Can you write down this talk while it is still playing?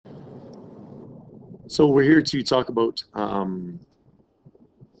So we're here to talk about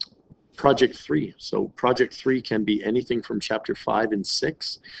Project 3. So Project 3 can be anything from Chapter 5 and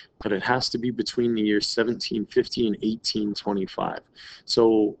 6, but it has to be between the years 1750 and 1825.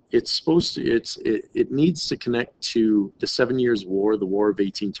 So it's supposed to, it needs to connect to the 7 Years' War, the War of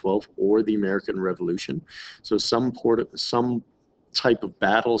 1812, or the American Revolution. So some type of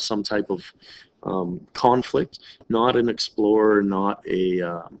battle, some type of conflict, not an explorer, not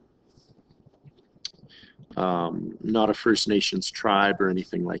a First Nations tribe or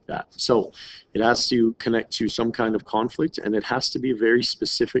anything like that. So it has to connect to some kind of conflict, and it has to be a very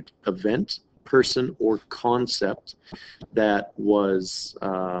specific event, person, or concept that was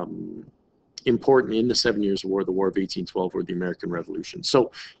important in the 7 Years' War, the War of 1812, or the American Revolution.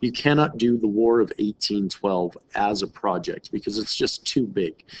 So you cannot do the War of 1812 as a project because it's just too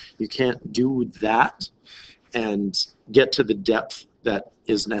big. You can't do that and get to the depth that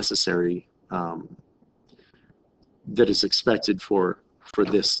is necessary, that is expected for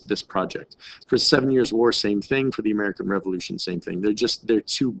this project. For 7 Years' War, same thing. For the American Revolution, same thing. They're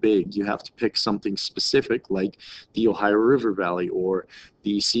too big. You have to pick something specific like the Ohio River Valley, or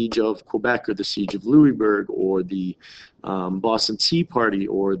the Siege of Quebec, or the Siege of Louisbourg, or the Boston Tea Party,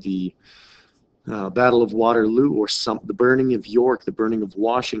 or the Battle of Waterloo, or the burning of York, the burning of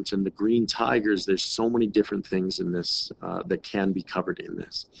Washington, the Green Tigers. There's so many different things in this that can be covered in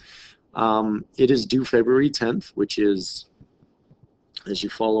this. It is due February 10th, which is, as you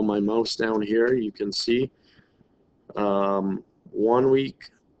follow my mouse down here, you can see 1 week,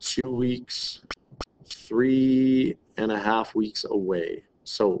 2 weeks, 3.5 weeks away.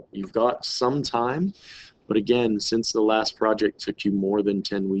 So you've got some time, but again, since the last project took you more than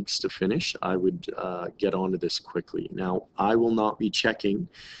 10 weeks to finish, I would get onto this quickly. Now, I will not be checking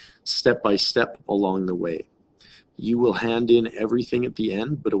step by step along the way. You will hand in everything at the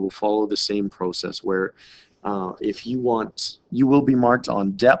end, but it will follow the same process where if you want, you will be marked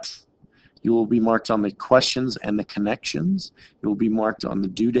on depth, you will be marked on the questions and the connections, you will be marked on the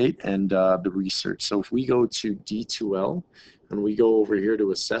due date and the research. So if we go to D2L and we go over here to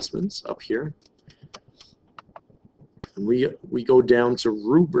assessments up here, and we go down to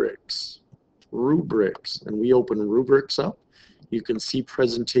rubrics, and we open rubrics up, you can see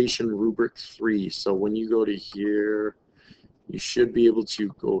presentation rubric 3. So when you go to here, you should be able to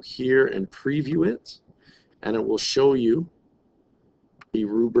go here and preview it, and it will show you the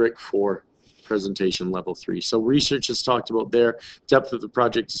rubric for presentation level 3. So research is talked about there, depth of the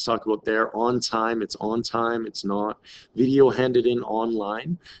project is talked about there, on time, it's not, video handed in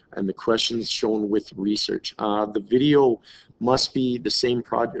online, and the questions shown with research. The video must be the same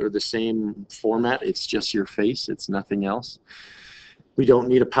project or the same format, it's just your face, it's nothing else. We don't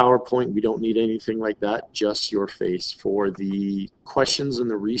need a PowerPoint, we don't need anything like that, just your face. For the questions and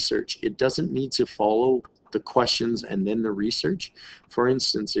the research, it doesn't need to follow the questions and then the research. For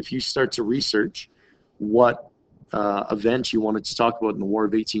instance, if you start to research what event you wanted to talk about in the War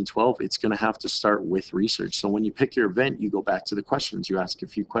of 1812, it's going to have to start with research. So when you pick your event, you go back to the questions, you ask a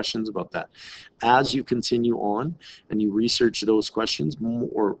few questions about that. As you continue on and you research those questions,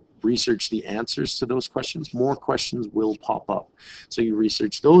 or research the answers to those questions, more questions will pop up. So you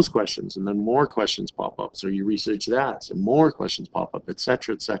research those questions and then more questions pop up. So you research that and more questions pop up,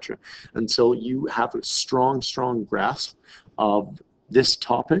 etc., etc. Until you have a strong grasp of this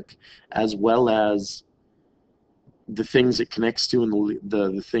topic, as well as the things it connects to, and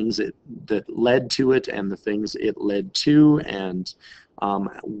the things that led to it, and the things it led to, and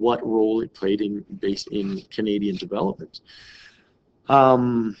what role it played in Canadian development.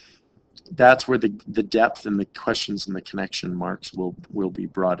 That's where the depth and the questions and the connection marks will be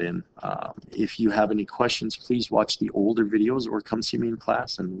brought in. If you have any questions, please watch the older videos or come see me in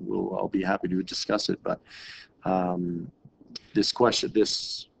class, and I'll be happy to discuss it. But this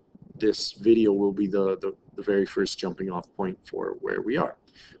video will be the very first jumping off point for where we are.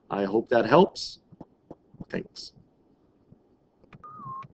 I hope that helps. Thanks.